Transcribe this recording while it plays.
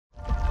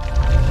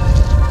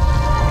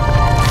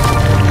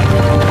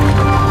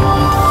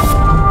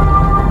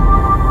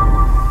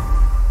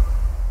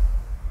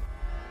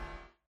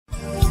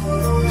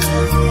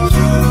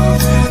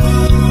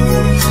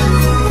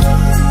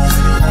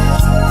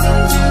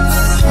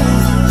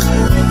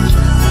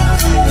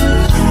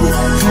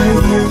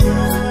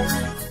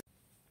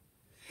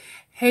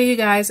Hey you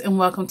guys, and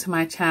welcome to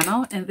my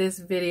channel. In this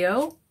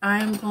video,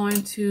 I'm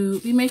going to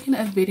be making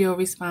a video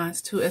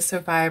response to a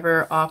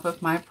survivor off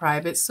of my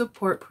private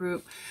support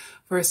group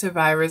for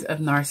survivors of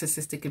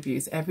narcissistic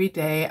abuse. Every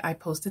day I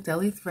post a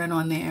daily thread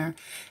on there,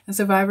 and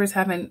survivors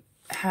have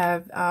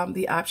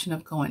the option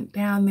of going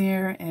down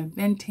there and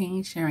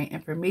venting, sharing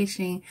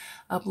information,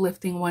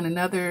 uplifting one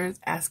another,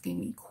 asking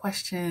me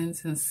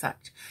questions and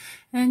such.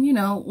 And you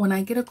know, when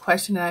I get a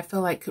question that I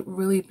feel like could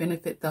really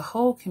benefit the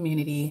whole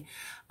community,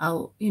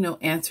 I'll,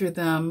 answer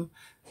them,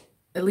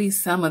 at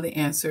least some of the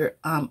answer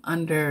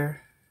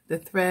under the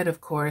thread, of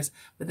course,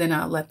 but then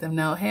I'll let them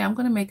know, hey, I'm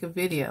going to make a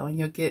video, and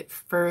you'll get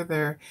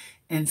further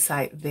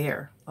insight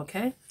there.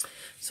 Okay.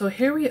 So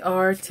here we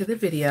are to the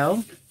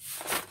video,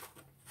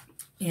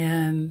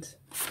 and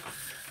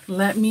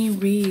let me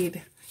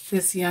read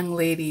this young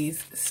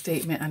lady's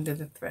statement under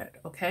the thread.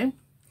 Okay.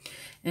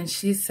 And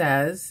she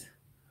says,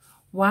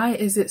 why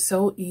is it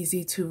so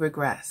easy to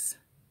regress?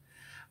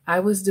 I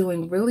was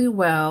doing really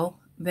well.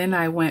 Then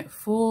I went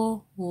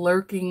full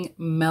lurking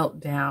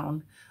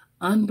meltdown,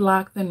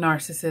 unblocked the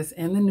narcissist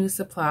and the new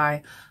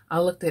supply. I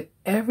looked at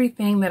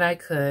everything that I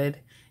could,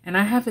 and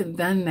I haven't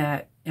done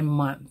that in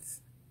months.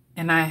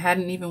 And I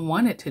hadn't even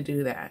wanted to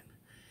do that.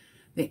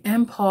 The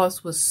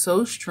impulse was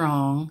so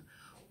strong.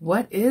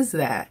 What is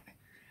that?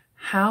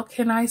 How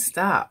can I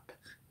stop?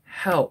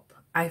 Help.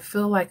 I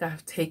feel like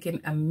I've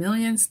taken a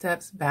million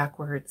steps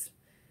backwards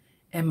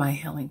in my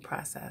healing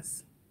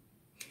process.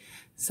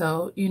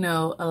 So,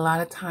 a lot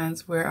of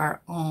times we're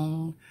our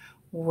own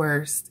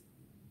worst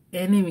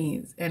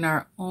enemies and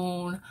our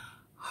own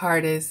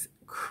hardest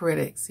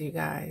critics, you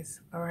guys.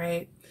 All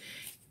right.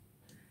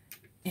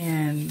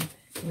 And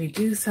we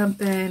do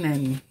something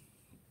and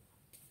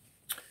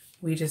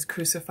we just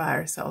crucify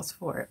ourselves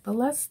for it. But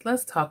let's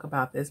talk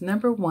about this.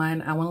 Number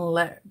one, I want to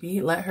let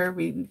her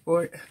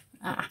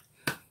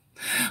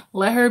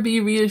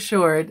be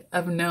reassured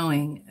of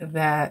knowing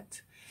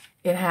that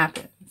it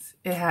happens.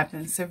 It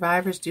happens.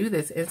 Survivors do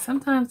this. And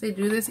sometimes they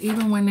do this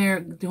even when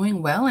they're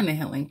doing well in the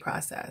healing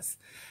process,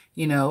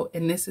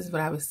 and this is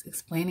what I was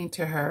explaining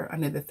to her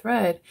under the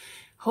thread.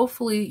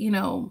 Hopefully,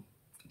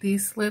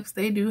 these slips,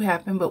 they do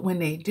happen. But when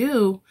they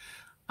do,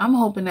 I'm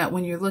hoping that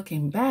when you're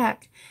looking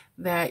back,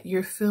 that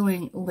you're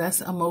feeling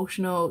less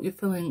emotional. You're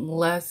feeling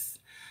less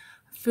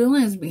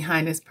feelings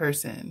behind this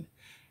person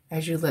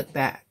as you look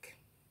back,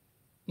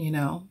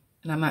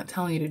 And I'm not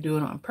telling you to do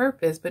it on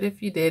purpose, but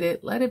if you did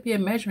it, let it be a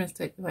measuring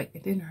stick. Like,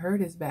 it didn't hurt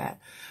as bad.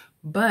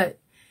 But,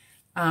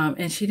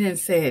 and she didn't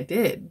say it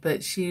did,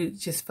 but she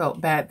just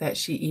felt bad that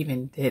she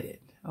even did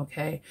it.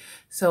 Okay.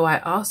 So I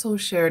also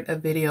shared a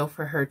video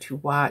for her to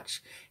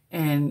watch.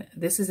 And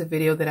this is a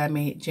video that I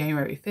made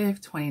January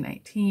 5th,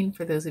 2019,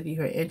 for those of you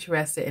who are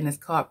interested. And it's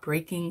called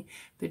Breaking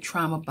the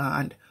Trauma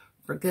Bond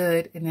for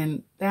Good. And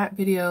in that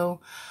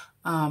video,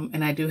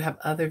 and I do have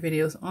other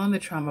videos on the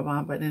trauma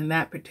bond, but in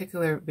that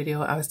particular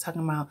video, I was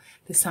talking about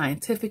the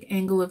scientific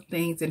angle of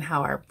things and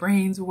how our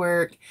brains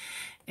work,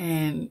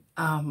 and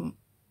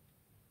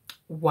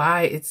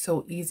why it's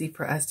so easy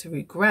for us to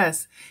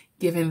regress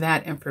given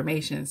that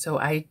information. So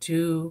I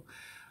do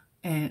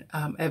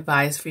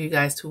advise for you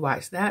guys to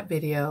watch that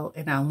video,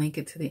 and I'll link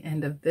it to the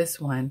end of this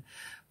one.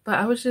 But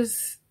I was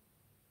just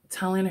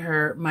telling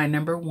her my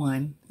number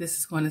one, this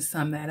is going to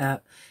sum that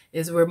up,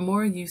 is we're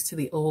more used to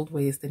the old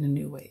ways than the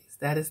new ways.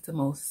 That is the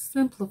most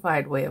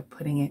simplified way of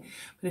putting it.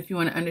 But if you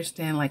want to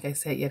understand, like I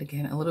said, yet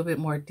again, a little bit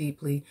more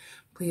deeply,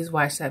 please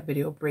watch that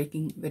video,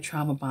 Breaking the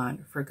Trauma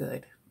Bond for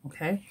Good.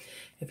 Okay.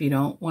 If you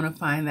don't want to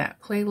find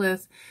that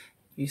playlist,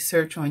 you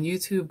search on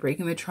YouTube,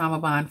 Breaking the Trauma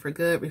Bond for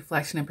Good,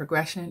 Reflection and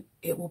Progression,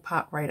 it will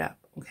pop right up.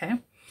 Okay.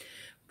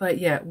 But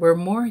yeah, we're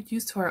more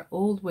used to our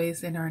old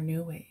ways than our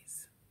new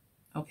ways.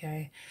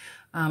 Okay.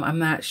 I'm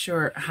not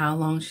sure how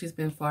long she's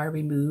been far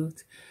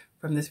removed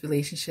from this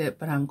relationship,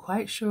 but I'm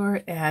quite sure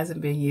it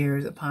hasn't been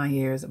years upon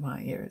years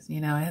upon years.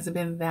 It hasn't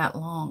been that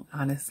long,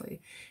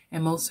 honestly.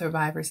 And most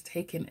survivors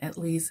taken at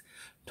least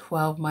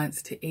 12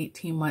 months to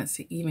 18 months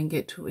to even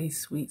get to a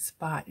sweet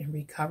spot in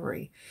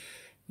recovery.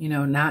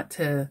 Not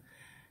to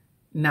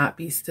not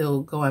be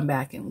still going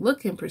back and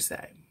looking per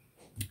se.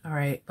 All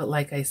right. But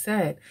like I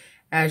said,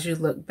 as you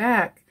look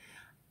back,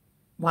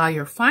 while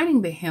you're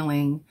finding the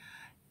healing,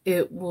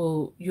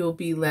 you'll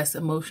be less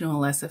emotional,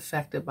 less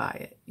affected by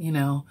it.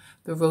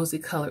 The rosy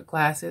colored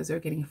glasses are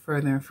getting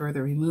further and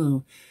further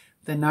removed.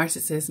 The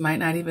narcissist might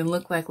not even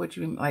look like what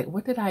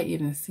did I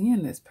even see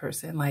in this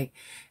person? Like,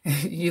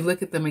 you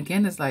look at them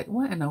again, it's like,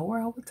 what in the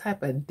world? What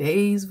type of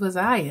days was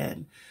I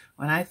in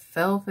when I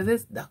fell for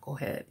this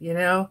knucklehead,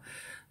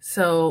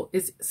 So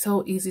it's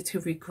so easy to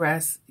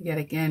regress yet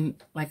again,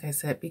 like I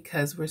said,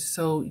 because we're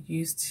so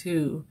used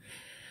to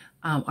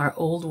our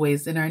old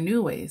ways and our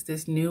new ways.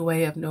 This new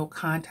way of no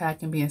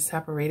contact and being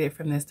separated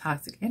from this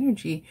toxic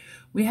energy,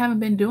 we haven't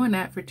been doing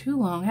that for too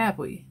long, have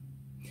we?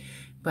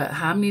 But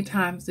how many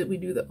times did we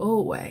do the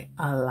old way?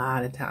 A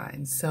lot of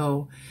times.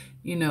 So,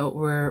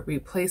 we're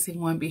replacing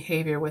one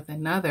behavior with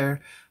another,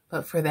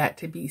 but for that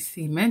to be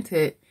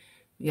cemented,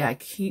 yeah,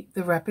 keep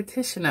the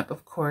repetition up,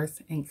 of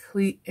course, and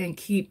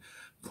keep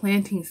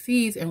planting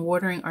seeds and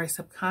watering our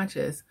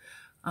subconscious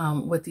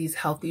with these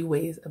healthy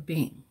ways of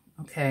being,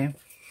 okay?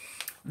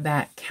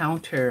 That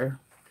counter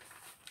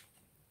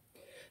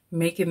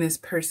making this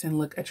person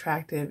look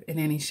attractive in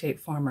any shape,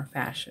 form, or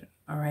fashion,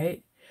 all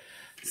right?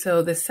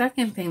 So the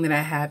second thing that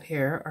I have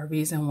here, or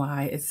reason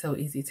why it's so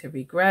easy to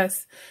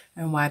regress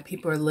and why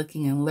people are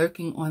looking and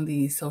lurking on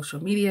these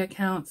social media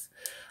accounts,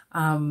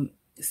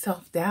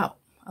 self-doubt.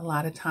 A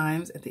lot of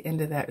times at the end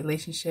of that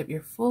relationship,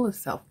 you're full of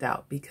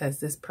self-doubt because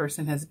this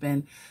person has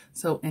been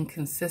so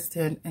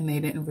inconsistent and they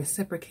didn't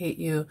reciprocate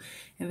you.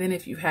 And then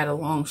if you've had a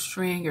long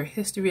string or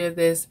history of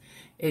this,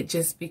 it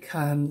just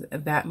becomes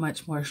that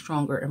much more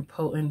stronger and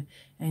potent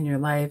in your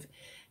life.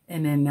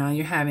 And then now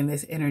you're having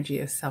this energy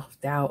of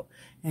self-doubt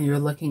and you're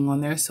looking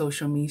on their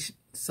social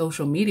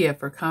media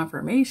for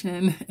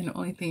confirmation. And the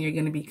only thing you're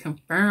going to be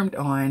confirmed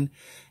on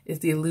is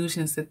the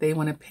illusions that they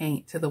want to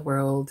paint to the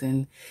world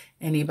and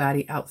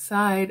anybody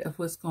outside of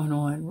what's going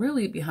on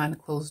really behind a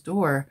closed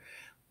door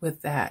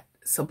with that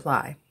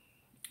supply.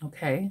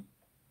 Okay.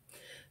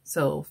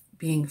 So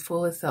being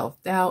full of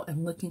self-doubt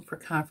and looking for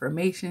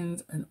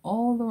confirmations in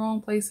all the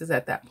wrong places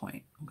at that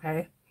point.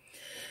 Okay.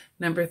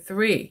 Number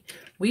 3,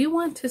 we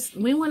want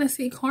to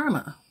see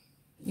karma.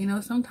 You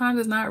know, sometimes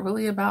it's not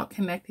really about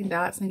connecting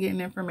dots and getting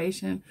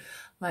information.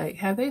 Like,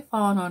 have they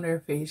fallen on their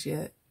face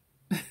yet?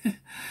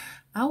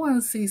 I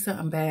want to see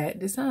something bad.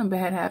 Did something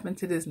bad happen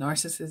to this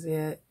narcissist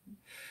yet?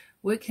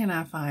 What can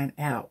I find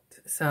out?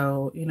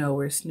 So, you know,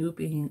 we're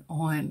snooping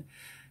on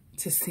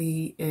to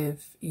see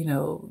if, you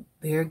know,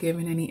 they're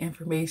giving any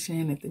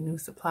information, if the new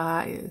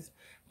supply is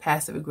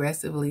passive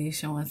aggressively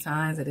showing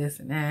signs of this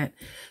and that.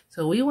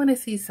 So we want to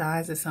see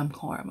signs of some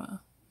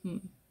karma.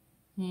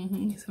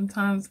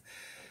 Sometimes,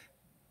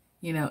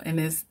 you know, and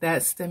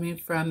that's stemming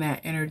from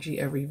that energy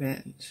of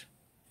revenge.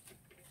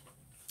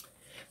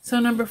 So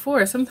number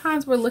 4,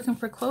 sometimes we're looking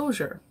for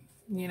closure.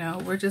 You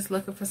know, we're just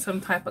looking for some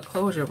type of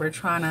closure. We're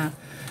trying to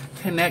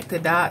connect the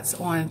dots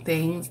on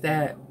things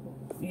that,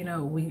 you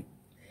know,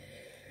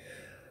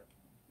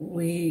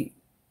 we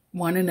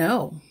want to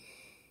know.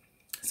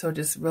 So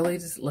just really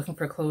just looking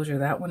for closure.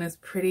 That one is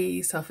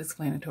pretty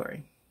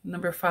self-explanatory.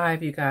 Number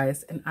 5, you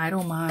guys, an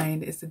idle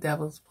mind is the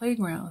devil's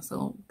playground.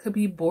 So it could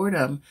be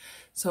boredom.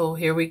 So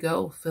here we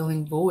go,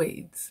 filling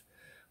voids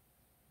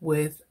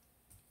with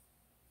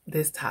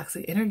this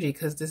toxic energy,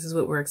 because this is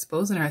what we're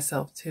exposing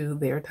ourselves to,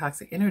 their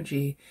toxic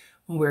energy,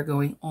 when we're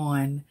going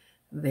on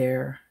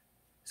their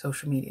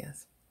social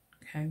medias.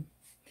 Okay.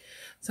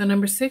 So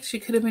number 6,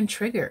 you could have been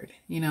triggered.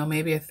 You know,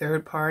 maybe a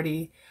third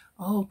party.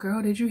 Oh,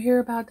 girl, did you hear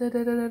about da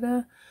da da da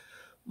da?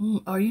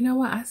 Or you know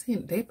what? I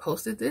seen they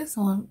posted this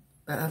on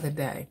the other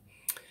day.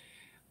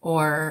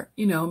 Or,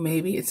 you know,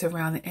 maybe it's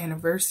around the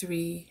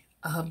anniversary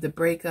of the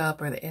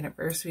breakup or the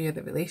anniversary of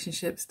the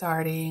relationship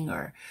starting,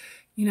 or,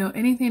 you know,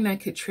 anything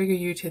that could trigger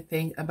you to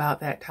think about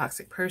that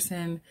toxic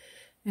person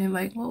and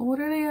like, well, what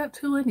are they up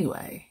to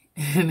anyway?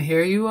 And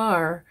here you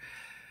are,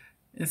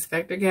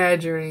 Inspector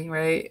Gadgering,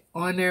 right,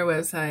 on their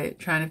website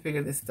trying to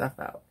figure this stuff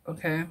out.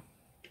 Okay.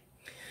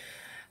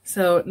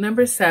 So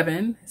number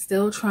 7,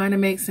 still trying to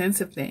make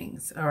sense of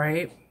things. All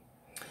right.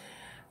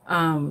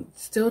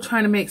 Still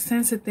trying to make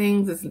sense of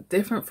things is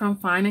different from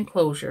finding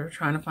closure,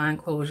 trying to find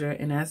closure.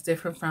 And that's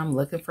different from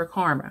looking for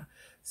karma.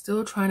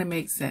 Still trying to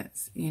make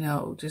sense, you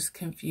know, just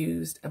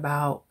confused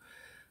about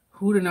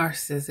who the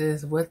narcissist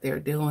is, what they're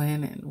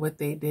doing and what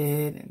they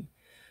did. And,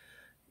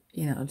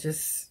 you know,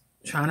 just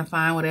trying to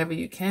find whatever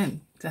you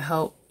can to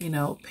help, you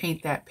know,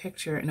 paint that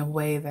picture in a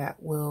way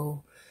that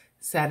will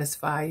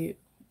satisfy you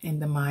in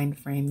the mind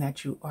frame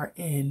that you are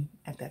in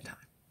at that time.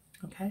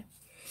 Okay.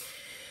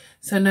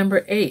 So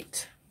number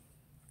 8,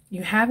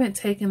 you haven't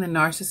taken the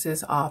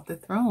narcissist off the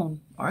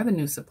throne or the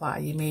new supply.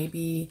 You may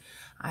be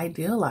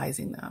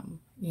idealizing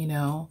them. You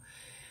know,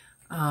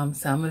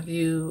 some of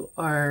you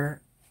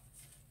are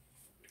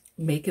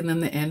making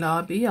them the end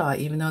all be all,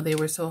 even though they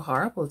were so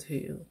horrible to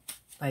you.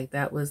 Like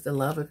that was the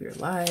love of your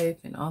life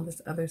and all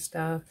this other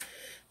stuff.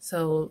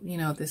 So, you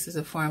know, this is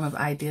a form of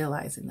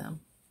idealizing them.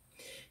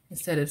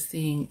 Instead of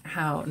seeing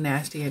how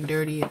nasty and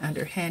dirty and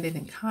underhanded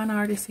and con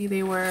artisty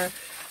they were,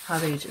 how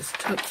they just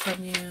took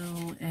from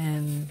you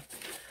and,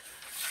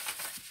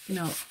 you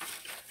know,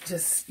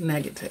 just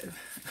negative.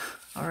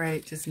 All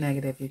right, just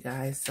negative, you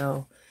guys.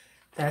 So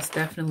that's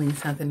definitely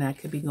something that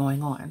could be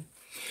going on.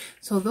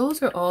 So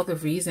those are all the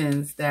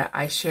reasons that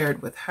I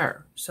shared with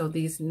her. So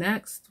these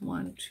next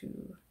 1,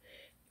 2,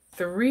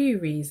 3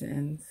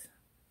 reasons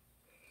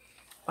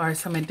are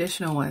some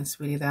additional ones,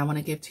 sweetie, that I want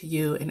to give to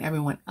you and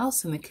everyone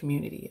else in the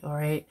community. All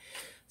right.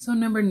 So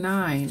number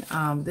 9,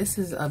 this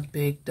is a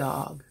big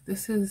dog.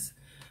 This is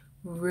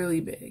really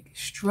big.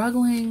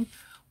 Struggling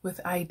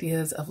with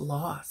ideas of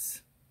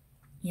loss.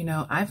 You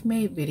know, I've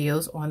made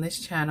videos on this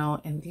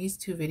channel, and these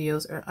 2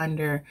 videos are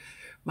under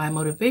my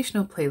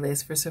motivational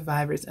playlist for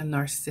survivors of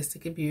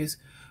narcissistic abuse,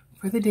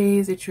 for the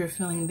days that you're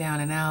feeling down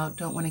and out,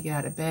 don't want to get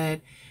out of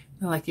bed,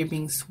 feel like you're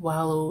being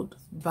swallowed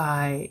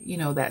by, you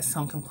know, that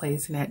sunken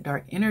place and that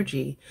dark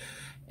energy.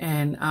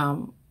 And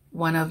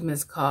One of them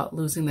is called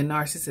Losing the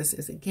Narcissist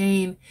is a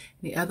Gain. And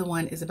the other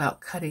one is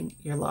about cutting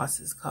your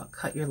losses, called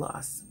Cut Your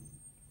Loss.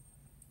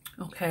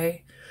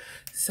 Okay,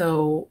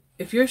 so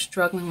if you're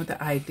struggling with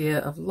the idea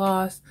of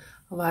loss,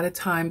 a lot of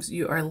times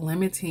you are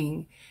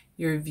limiting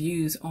your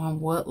views on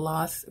what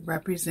loss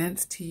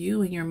represents to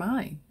you in your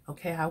mind.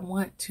 Okay, I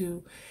want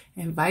to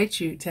invite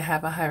you to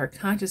have a higher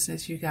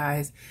consciousness, you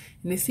guys,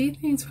 and to see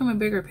things from a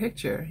bigger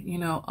picture. You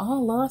know,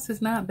 all loss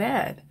is not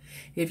bad.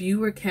 If you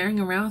were carrying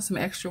around some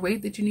extra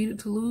weight that you needed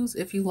to lose,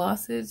 if you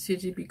lost it,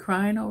 should you be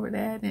crying over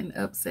that and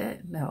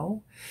upset?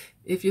 No.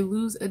 If you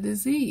lose a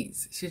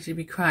disease, should you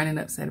be crying and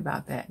upset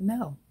about that?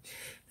 No.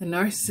 The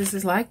narcissist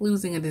is like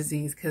losing a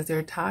disease because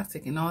they're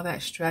toxic, and all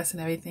that stress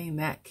and everything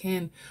that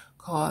can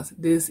cause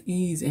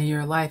dis-ease in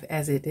your life,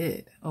 as it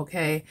did.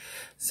 Okay,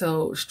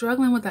 so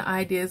struggling with the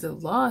ideas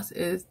of loss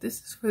this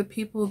is for the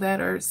people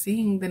that are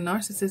seeing the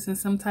narcissist in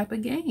some type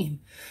of gain.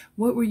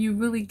 What were you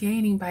really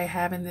gaining by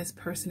having this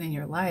person in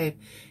your life?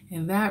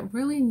 And that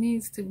really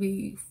needs to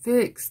be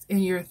fixed in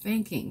your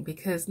thinking,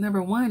 because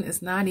number one,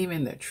 it's not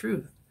even the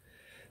truth.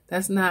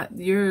 That's not,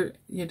 you're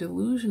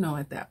delusional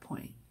at that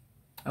point.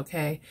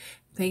 Okay,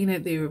 thinking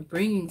that they were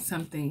bringing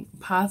something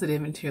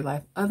positive into your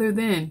life other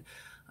than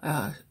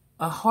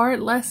a hard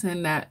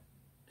lesson that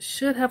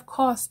should have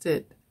cost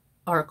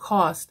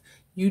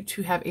you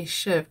to have a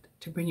shift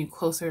to bring you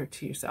closer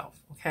to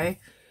yourself. Okay,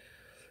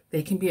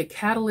 they can be a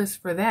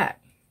catalyst for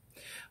that.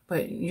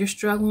 But you're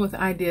struggling with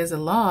ideas of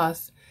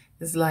loss.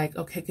 It's like,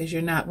 okay, because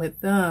you're not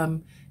with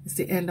them, it's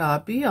the end all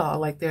be all.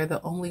 Like they're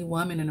the only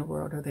woman in the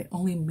world or the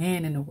only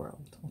man in the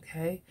world.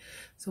 Okay,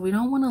 so we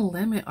don't want to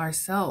limit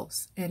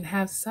ourselves and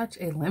have such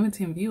a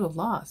limiting view of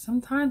loss.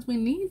 Sometimes we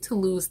need to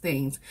lose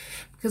things,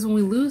 because when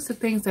we lose the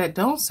things that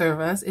don't serve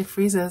us, it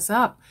frees us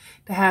up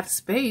to have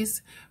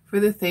space for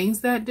the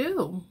things that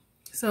do.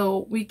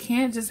 So we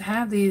can't just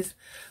have these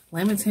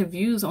limited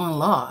views on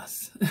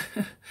loss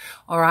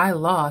or I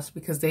lost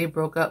because they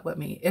broke up with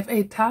me. If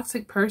a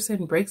toxic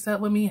person breaks up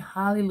with me,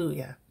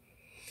 hallelujah.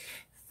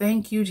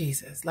 Thank you,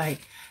 Jesus. Like,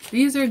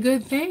 these are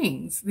good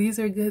things. These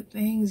are good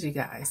things, you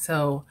guys.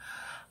 So,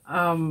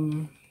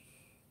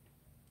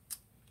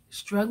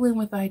 struggling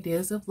with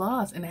ideas of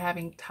loss and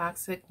having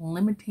toxic,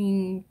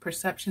 limiting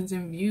perceptions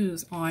and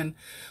views on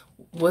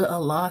what a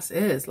loss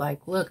is.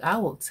 Like, look, I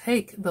will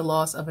take the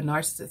loss of a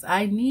narcissist.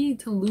 I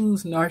need to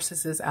lose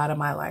narcissists out of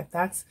my life.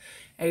 That's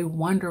a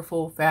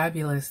wonderful,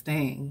 fabulous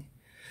thing,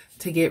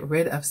 to get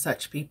rid of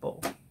such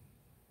people.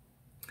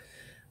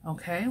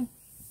 Okay?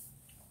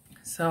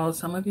 So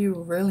some of you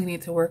really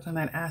need to work on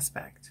that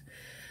aspect.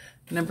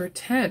 Number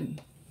 10,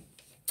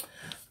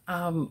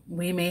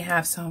 we may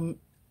have some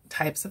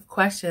types of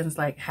questions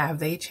like, have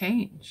they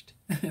changed?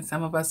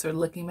 Some of us are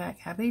looking back,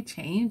 have they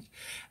changed?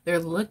 They're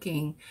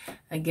looking,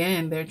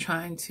 again, they're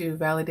trying to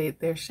validate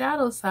their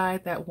shadow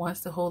side that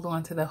wants to hold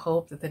on to the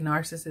hope that the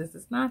narcissist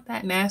is not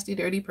that nasty,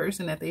 dirty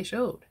person that they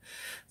showed.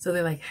 So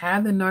they're like,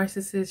 have the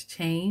narcissist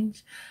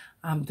changed?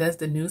 Does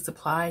the new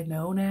supply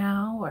know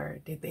now, or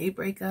did they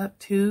break up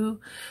too?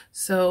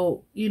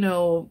 So, you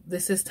know,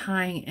 this is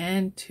tying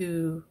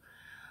into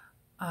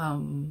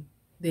the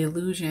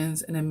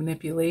illusions and the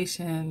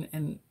manipulation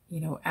and, you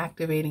know,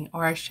 activating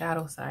our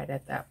shadow side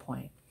at that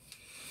point.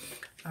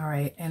 All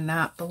right. And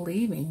not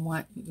believing,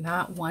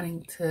 not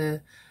wanting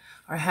to,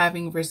 or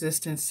having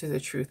resistance to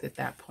the truth at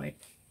that point.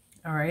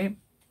 All right.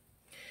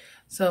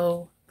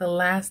 So the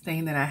last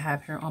thing that I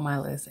have here on my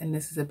list, and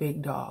this is a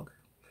big dog.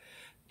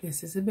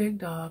 This is a big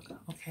dog,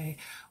 okay?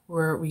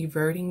 We're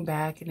reverting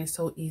back, and it's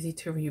so easy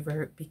to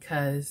revert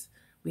because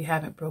we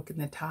haven't broken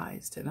the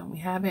ties to them. We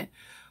haven't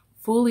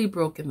fully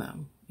broken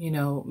them. You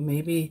know,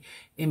 maybe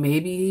it may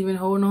be even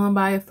holding on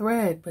by a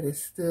thread, but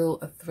it's still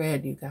a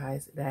thread, you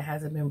guys, that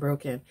hasn't been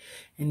broken.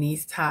 And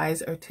these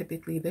ties are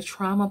typically the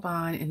trauma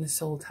bond and the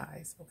soul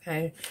ties,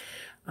 okay?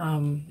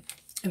 And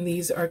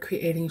these are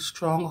creating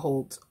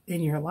strongholds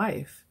in your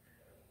life.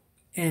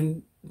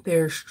 And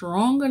they're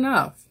strong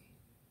enough.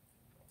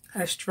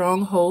 A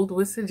stronghold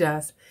would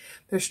suggest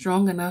they're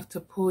strong enough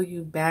to pull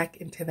you back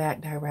into that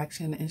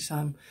direction in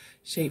some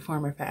shape,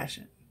 form, or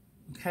fashion.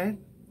 Okay?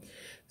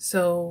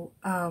 So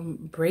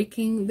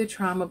breaking the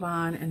trauma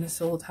bond and the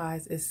soul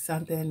ties is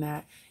something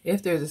that,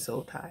 if there's a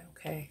soul tie,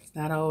 okay? It's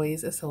not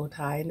always a soul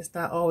tie, and it's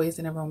not always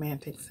in a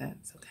romantic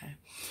sense, okay?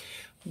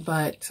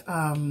 But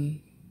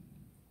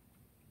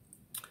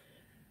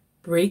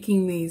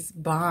breaking these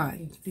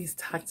bonds, these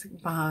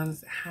toxic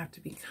bonds, have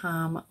to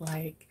become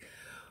like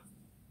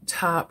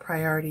top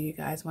priority, you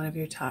guys. One of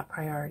your top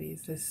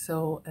priorities is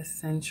so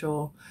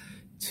essential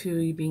to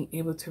you being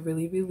able to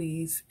really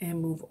release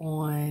and move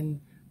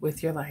on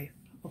with your life.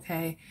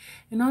 Okay.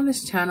 And on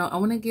this channel, I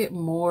want to get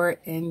more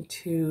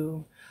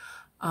into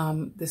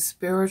the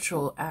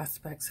spiritual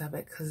aspects of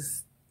it,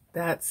 because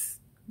that's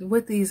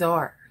what these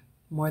are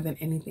more than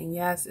anything.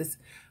 Yes, it's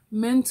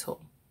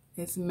mental.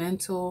 It's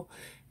mental,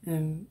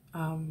 and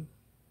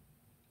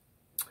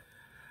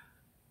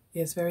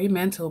it's very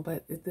mental,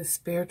 but the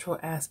spiritual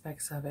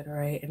aspects of it, all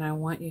right? And I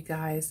want you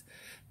guys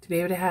to be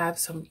able to have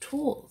some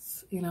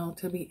tools, you know,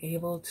 to be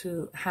able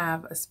to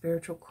have a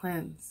spiritual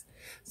cleanse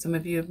Some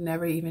of you have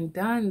never even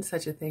done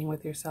such a thing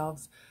with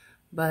yourselves,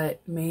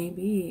 but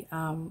maybe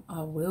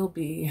will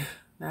be,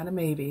 not a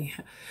maybe,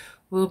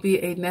 will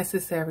be a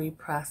necessary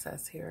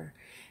process here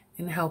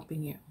in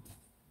helping you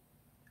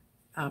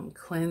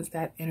cleanse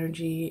that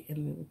energy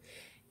and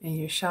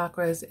your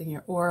chakras and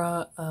your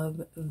aura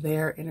of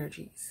their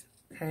energies,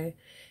 okay,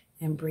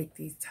 and break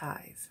these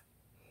ties.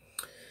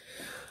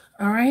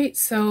 All right,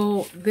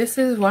 so this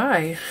is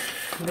why,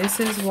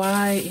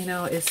 you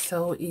know, it's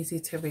so easy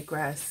to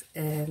regress.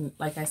 And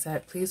like I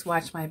said, please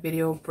watch my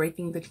video,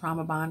 Breaking the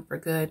Trauma Bond for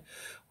Good,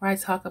 where I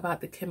talk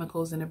about the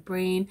chemicals in the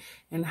brain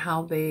and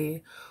how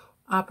they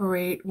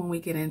operate when we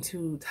get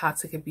into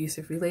toxic,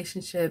 abusive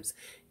relationships,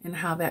 and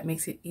how that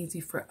makes it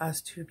easy for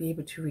us to be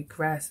able to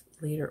regress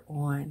later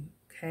on,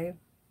 okay?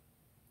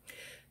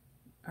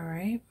 All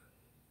right,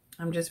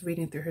 I'm just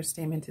reading through her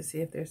statement to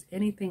see if there's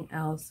anything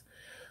else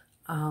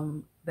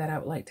that I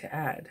would like to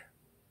add.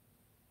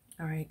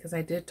 All right, because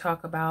I did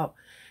talk about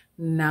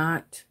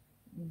not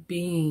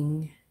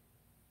being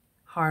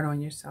hard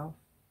on yourself.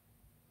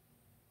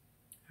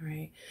 All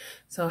right,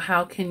 so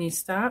how can you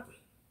stop?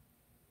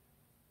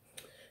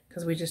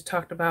 Because we just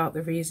talked about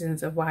the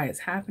reasons of why it's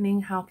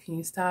happening. How can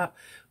you stop?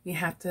 We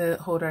have to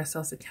hold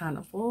ourselves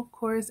accountable, of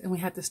course, and we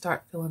have to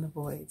start filling the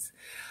voids.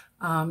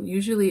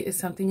 Usually it's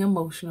something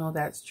emotional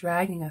that's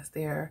dragging us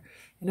there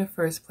in the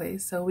first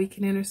place, so we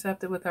can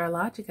intercept it with our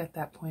logic at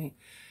that point.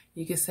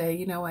 You can say,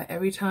 you know what,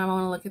 every time I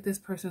want to look at this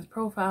person's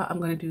profile, I'm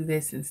going to do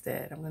this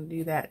instead. I'm going to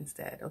do that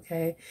instead,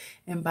 okay?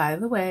 And by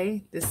the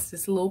way, this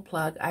is a little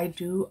plug. I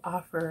do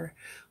offer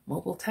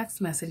mobile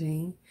text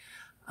messaging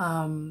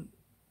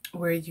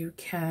where you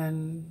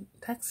can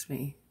text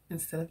me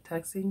instead of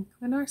texting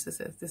the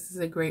narcissist. This is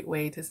a great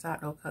way to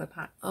start.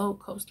 Oh,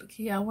 Coach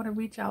Lakia, I want to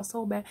reach out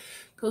so bad.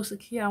 Coach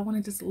Lakia, I want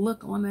to just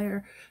look on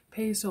their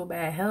page so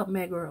bad. Help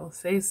me, girl.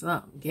 Say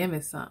something. Give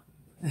me something.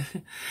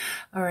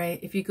 All right.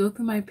 If you go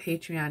through my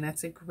Patreon,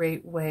 that's a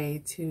great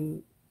way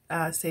to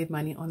save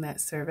money on that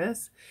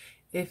service.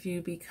 If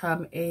you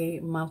become a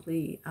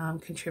monthly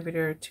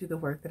contributor to the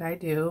work that I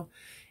do,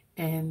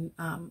 and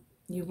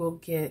you will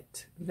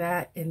get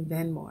that and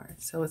then more.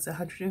 So it's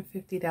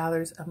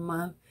 $150 a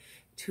month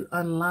to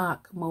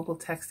unlock mobile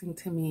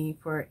texting to me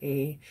for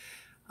a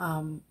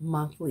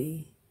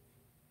monthly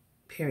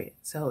period.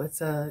 So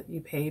it's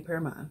you pay per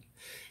month.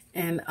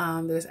 And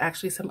there's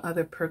actually some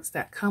other perks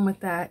that come with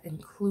that,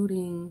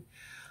 including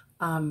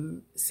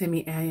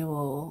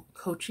semi-annual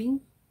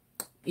coaching,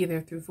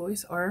 either through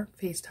voice or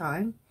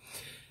FaceTime,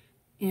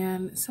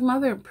 and some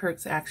other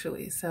perks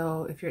actually.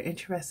 So if you're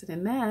interested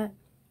in that,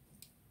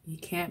 you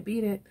can't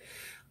beat it.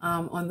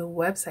 On the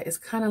website, it's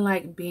kind of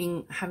like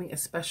having a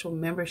special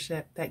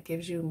membership that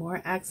gives you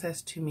more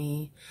access to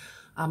me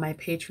on my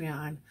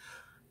Patreon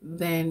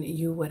than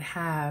you would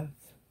have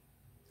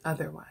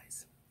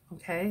otherwise,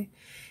 okay?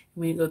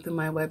 When you go through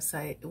my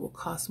website, it will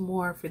cost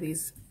more for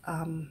these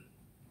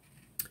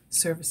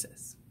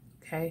services,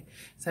 okay?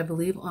 So I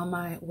believe on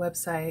my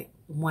website,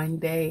 1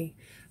 day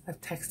of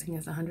texting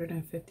is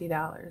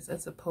 $150,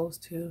 as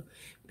opposed to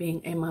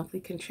being a monthly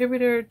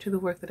contributor to the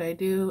work that I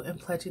do and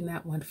pledging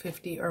that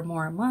 $150 or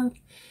more a month.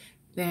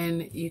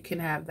 Then you can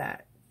have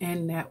that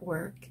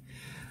in-network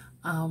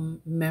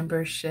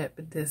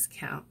membership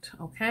discount,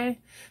 okay?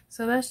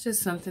 So that's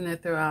just something to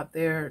throw out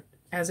there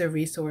as a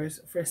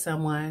resource for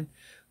someone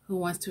who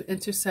wants to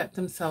intercept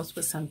themselves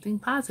with something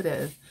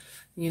positive,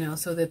 you know,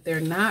 so that they're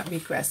not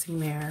regressing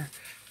there.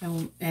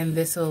 And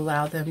this will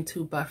allow them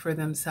to buffer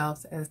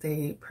themselves as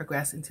they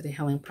progress into the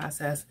healing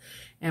process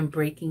and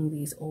breaking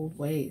these old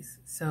ways.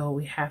 So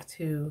we have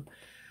to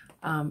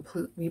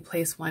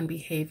replace one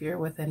behavior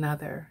with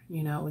another.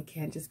 You know, we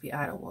can't just be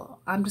idle. Well,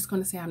 I'm just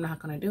going to say I'm not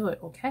going to do it.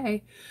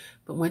 Okay.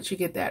 But once you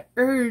get that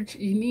urge,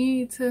 you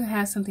need to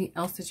have something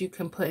else that you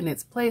can put in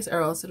its place,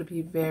 or else it'll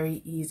be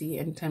very easy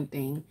and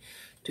tempting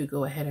to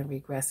go ahead and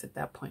regress at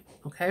that point.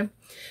 Okay.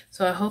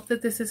 So I hope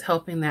that this is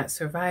helping that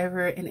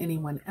survivor and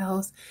anyone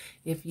else.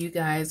 If you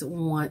guys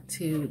want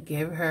to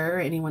give her or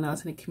anyone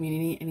else in the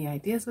community any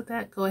ideas with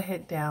that, go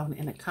ahead down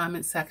in the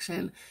comment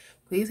section.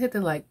 Please hit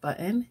the like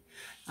button.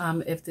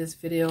 If this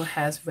video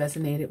has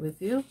resonated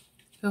with you,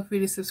 feel free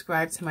to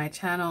subscribe to my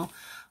channel.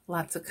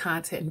 Lots of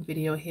content and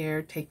video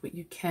here. Take what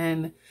you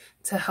can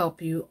to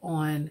help you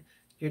on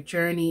your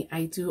journey.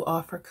 I do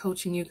offer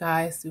coaching, you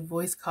guys, through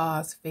voice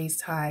calls,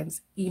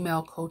 FaceTimes,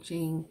 email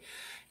coaching,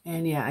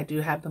 and yeah, I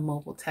do have the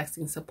mobile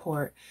texting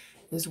support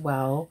as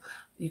well.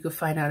 You can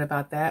find out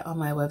about that on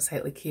my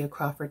website,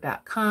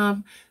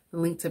 lakiacrawford.com. The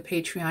link to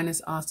Patreon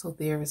is also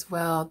there as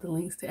well. The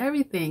links to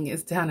everything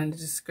is down in the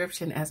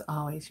description as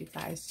always, you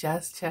guys.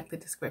 Just check the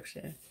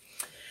description.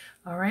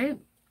 All right.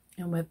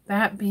 And with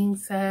that being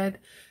said,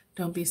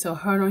 don't be so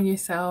hard on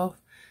yourself.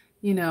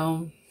 You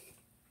know,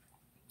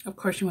 of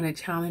course, you want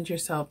to challenge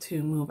yourself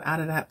to move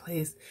out of that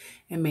place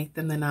and make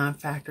them the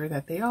non-factor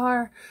that they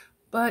are.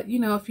 But, you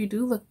know, if you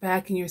do look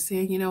back and you're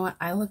saying, you know what,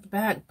 I looked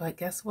back, but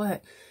guess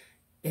what?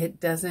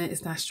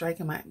 It's not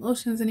striking my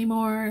emotions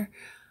anymore.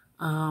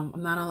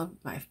 I'm not all of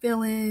my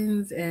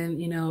feelings,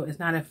 and, you know, it's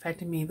not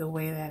affecting me the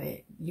way that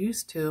it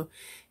used to,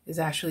 is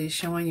actually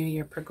showing you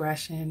your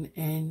progression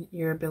and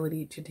your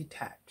ability to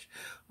detach.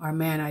 Or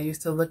man, I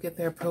used to look at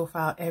their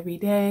profile every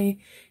day,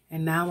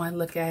 and now I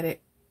look at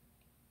it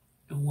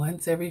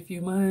once every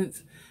few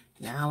months.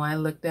 Now I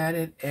looked at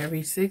it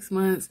every 6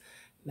 months.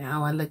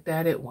 Now I looked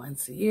at it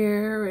once a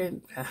year,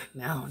 and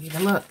now I don't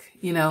even look.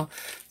 You know,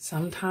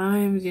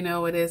 sometimes, you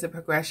know, it is a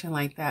progression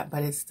like that,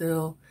 but it's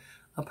still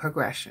a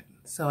progression.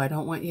 So I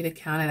don't want you to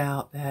count it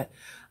out that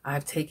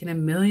I've taken a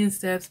million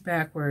steps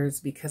backwards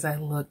because I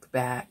looked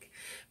back.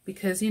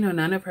 Because, you know,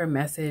 none of her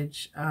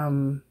message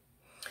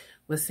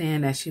was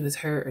saying that she was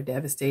hurt or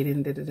devastated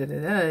and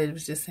It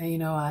was just saying, you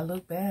know, I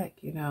look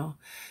back, you know.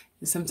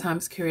 And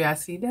sometimes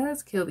curiosity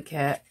does kill the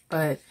cat.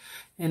 But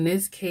in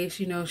this case,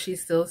 you know,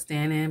 she's still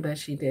standing, but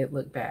she did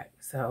look back.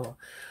 So,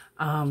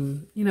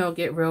 you know,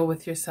 get real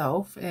with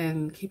yourself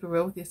and keep it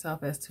real with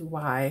yourself as to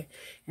why.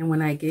 And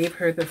when I gave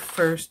her the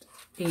first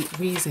 8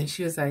 reasons,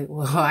 she was like,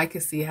 well, I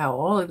could see how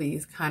all of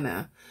these kind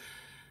of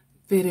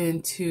fit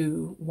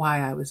into why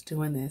I was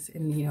doing this.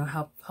 And, you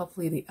know,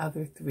 hopefully the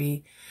other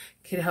 3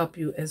 could help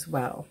you as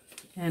well.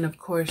 And of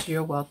course,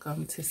 you're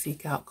welcome to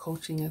seek out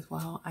coaching as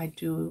well. I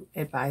do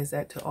advise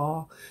that to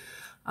all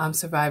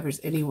survivors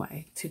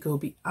anyway, to go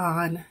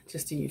beyond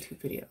just the YouTube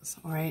videos,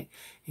 all right,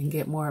 and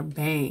get more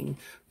bang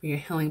for your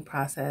healing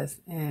process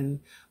and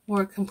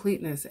more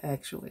completeness,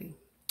 actually.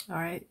 All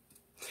right.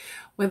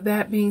 With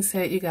that being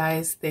said, you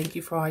guys, thank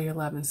you for all your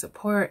love and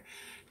support.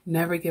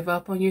 Never give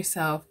up on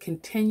yourself.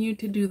 Continue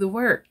to do the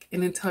work.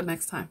 And until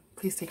next time,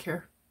 please take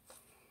care.